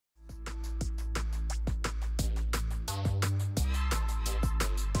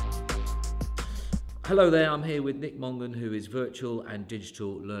Hello there, I'm here with Nick Mongan, who is Virtual and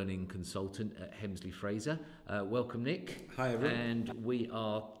Digital Learning Consultant at Hemsley Fraser. Welcome, Nick. Hi, everyone. And we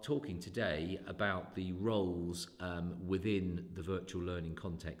are talking today about the roles within the virtual learning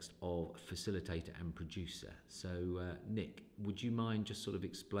context of facilitator and producer. So, Nick, would you mind just sort of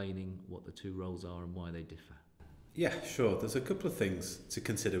explaining what the two roles are and why they differ? Yeah, sure. There's a couple of things to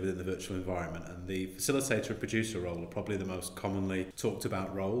consider within the virtual environment, and the facilitator and producer role are probably the most commonly talked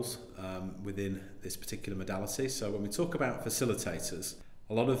about roles within this particular modality. So when we talk about facilitators,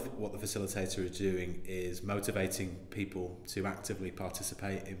 a lot of what the facilitator is doing is motivating people to actively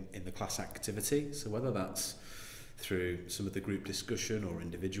participate in the class activity. So whether that's through some of the group discussion or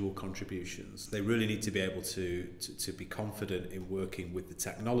individual contributions, they really need to be able to be confident in working with the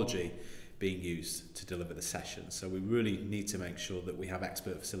technology being used to deliver the session. So we really need to make sure that we have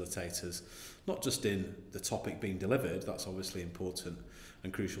expert facilitators, not just in the topic being delivered, that's obviously important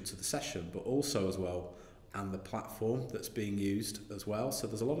and crucial to the session, but also as well, and the platform that's being used as well. So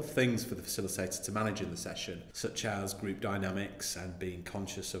there's a lot of things for the facilitator to manage in the session, such as group dynamics and being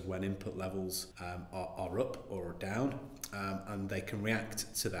conscious of when input levels are up or down, and they can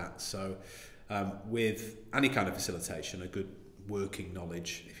react to that. So with any kind of facilitation, a good working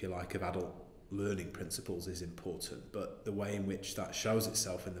knowledge, if you like, of adult learning principles is important, but the way in which that shows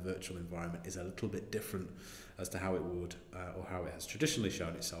itself in the virtual environment is a little bit different as to how it would or how it has traditionally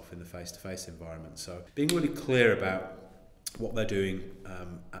shown itself in the face-to-face environment. So being really clear about what they're doing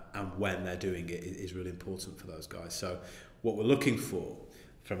and when they're doing it is really important for those guys. So what we're looking for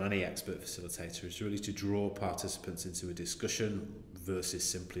from any expert facilitator is really to draw participants into a discussion versus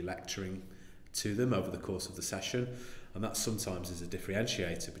simply lecturing to them over the course of the session. And that sometimes is a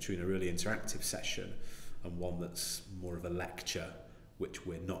differentiator between a really interactive session and one that's more of a lecture, which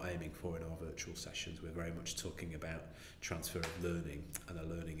we're not aiming for in our virtual sessions. We're very much talking about transfer of learning and a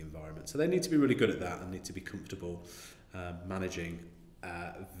learning environment. So they need to be really good at that and need to be comfortable managing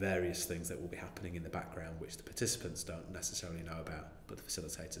various things that will be happening in the background, which the participants don't necessarily know about, but the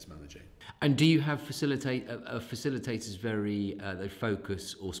facilitators managing. And do you have facilitators they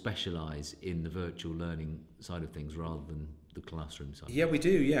focus or specialise in the virtual learning side of things rather than the classroom side? Yeah, we do.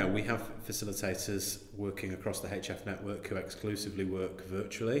 Yeah, we have facilitators working across the HF network who exclusively work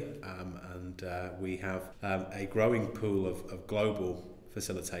virtually, and we have a growing pool of global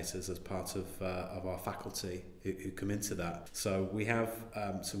facilitators as part of our faculty who come into that. So we have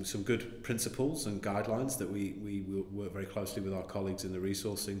some good principles and guidelines that we work very closely with our colleagues in the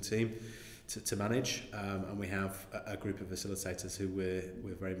resourcing team to manage, and we have a group of facilitators who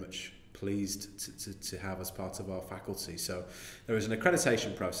we're very much pleased to have as part of our faculty. So there is an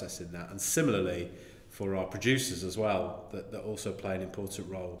accreditation process in that, and similarly for our producers as well, that also play an important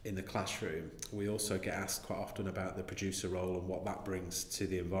role in the classroom. We also get asked quite often about the producer role and what that brings to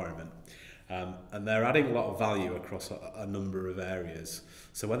the environment. And they're adding a lot of value across a number of areas.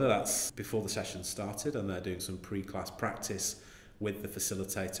 So whether that's before the session started and they're doing some pre-class practice with the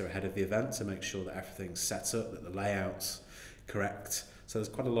facilitator ahead of the event to make sure that everything's set up, that the layout's correct. So there's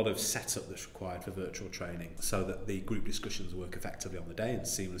quite a lot of setup that's required for virtual training so that the group discussions work effectively on the day and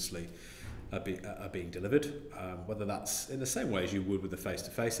seamlessly are being delivered, whether that's in the same way as you would with the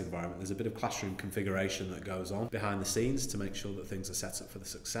face-to-face environment. There's a bit of classroom configuration that goes on behind the scenes to make sure that things are set up for the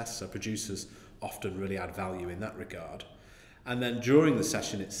success. So producers often really add value in that regard. And then during the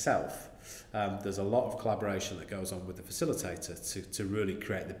session itself, there's a lot of collaboration that goes on with the facilitator to really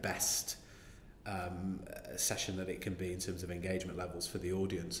create the best session that it can be in terms of engagement levels for the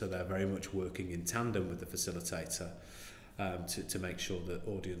audience. So they're very much working in tandem with the facilitator to make sure that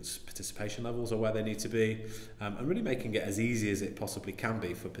audience participation levels are where they need to be, and really making it as easy as it possibly can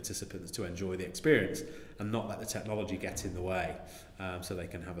be for participants to enjoy the experience and not let the technology get in the way, so they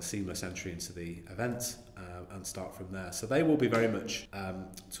can have a seamless entry into the event and start from there. So they will be very much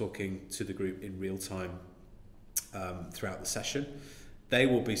talking to the group in real time throughout the session. They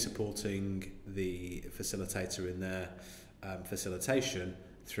will be supporting the facilitator in their facilitation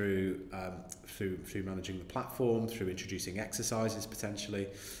through managing the platform, through introducing exercises, potentially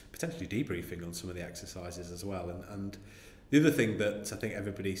debriefing on some of the exercises as well. And the other thing that I think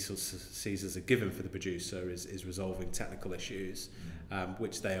everybody sort of sees as a given for the producer is resolving technical issues,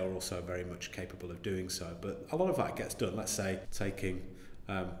 which they are also very much capable of doing so. But a lot of that gets done, let's say, taking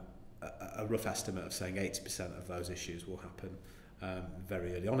a rough estimate of saying 80% of those issues will happen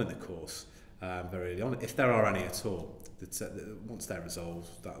very early on in the course. Very early on, if there are any at all. Once they're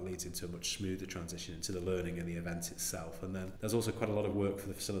resolved, that leads into a much smoother transition into the learning and the event itself. And then there's also quite a lot of work for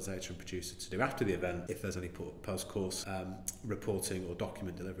the facilitator and producer to do after the event if there's any post-course reporting or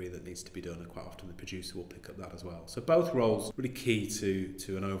document delivery that needs to be done, and quite often the producer will pick up that as well. So both roles really key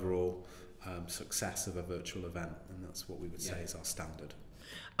to an overall success of a virtual event, and that's what we would say is our standard.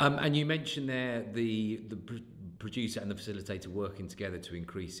 And you mentioned there the producer and the facilitator working together to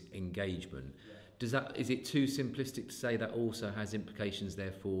increase engagement. Is it too simplistic to say that also has implications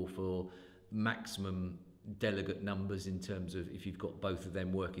therefore for maximum delegate numbers, in terms of if you've got both of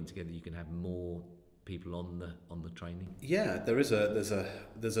them working together, you can have more people on the training? Yeah, there's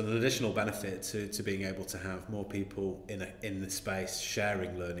an additional benefit to being able to have more people in the space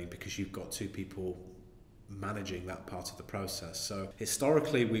sharing learning, because you've got two people managing that part of the process. So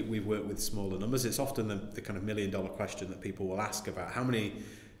historically we've worked with smaller numbers. It's often the kind of $1 million question that people will ask about how many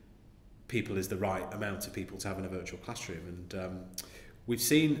people is the right amount of people to have in a virtual classroom, and we've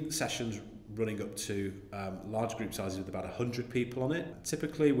seen sessions running up to large group sizes with about 100 people on it.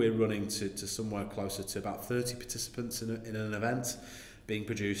 Typically we're running to somewhere closer to about 30 participants in an event being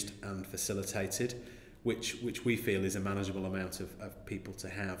produced and facilitated, which we feel is a manageable amount of people to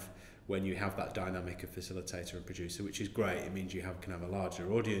have when you have that dynamic of facilitator and producer, which is great. It means you can have a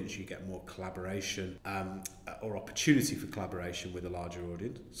larger audience, you get more collaboration or opportunity for collaboration with a larger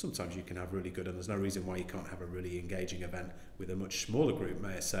audience. Sometimes you can have really good, and there's no reason why you can't have a really engaging event with a much smaller group,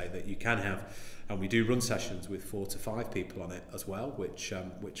 may I say, that you can have. And we do run sessions with 4 to 5 people on it as well, which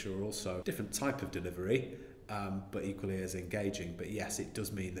are also a different type of delivery, but equally as engaging. But yes, it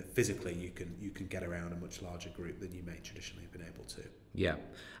does mean that physically you can get around a much larger group than you may traditionally have been able to. Yeah.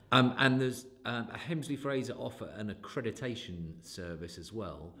 And there's a Hemsley Fraser offer an accreditation service as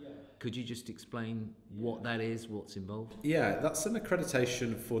well. Yeah. Could you just explain what that is, what's involved? Yeah, that's an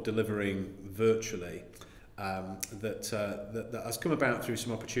accreditation for delivering virtually that has come about through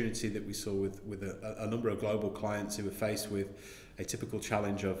some opportunity that we saw with a number of global clients who were faced with a typical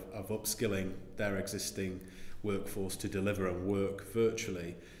challenge of upskilling their existing workforce to deliver and work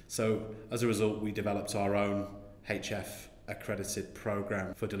virtually. So as a result, we developed our own HF accredited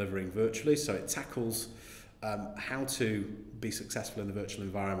program for delivering virtually. So it tackles how to be successful in a virtual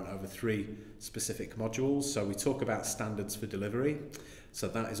environment over 3 specific modules. So we talk about standards for delivery. So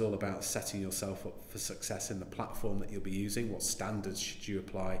that is all about setting yourself up for success in the platform that you'll be using. What standards should you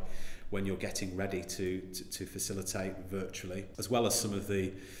apply when you're getting ready to facilitate virtually, as well as some of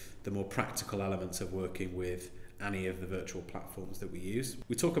the more practical elements of working with any of the virtual platforms that we use.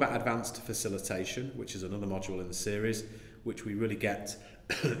 We talk about advanced facilitation, which is another module in the series, which we really get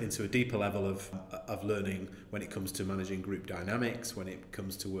into a deeper level of learning when it comes to managing group dynamics, when it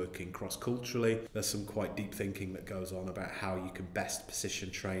comes to working cross-culturally. There's some quite deep thinking that goes on about how you can best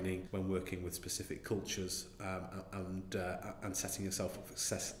position training when working with specific cultures, and setting yourself up for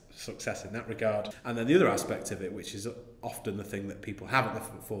success in that regard. And then the other aspect of it, which is often the thing that people have at the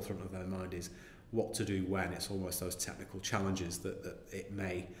forefront of their mind, is what to do when. It's almost those technical challenges that it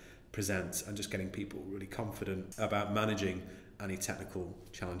may present, and just getting people really confident about managing any technical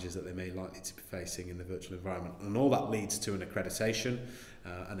challenges that they may likely to be facing in the virtual environment. And all that leads to an accreditation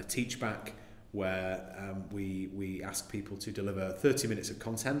and a teach back, where we ask people to deliver 30 minutes of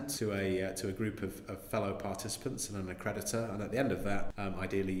content to a group of fellow participants and an accreditor, and at the end of that,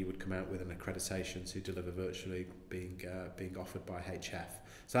 ideally you would come out with an accreditation to deliver virtually, being offered by HF.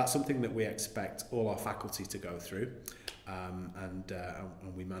 So that's something that we expect all our faculty to go through, and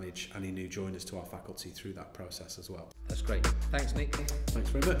we manage any new joiners to our faculty through that process as well. That's great. Thanks, Nick. Thanks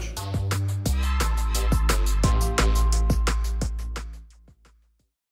very much.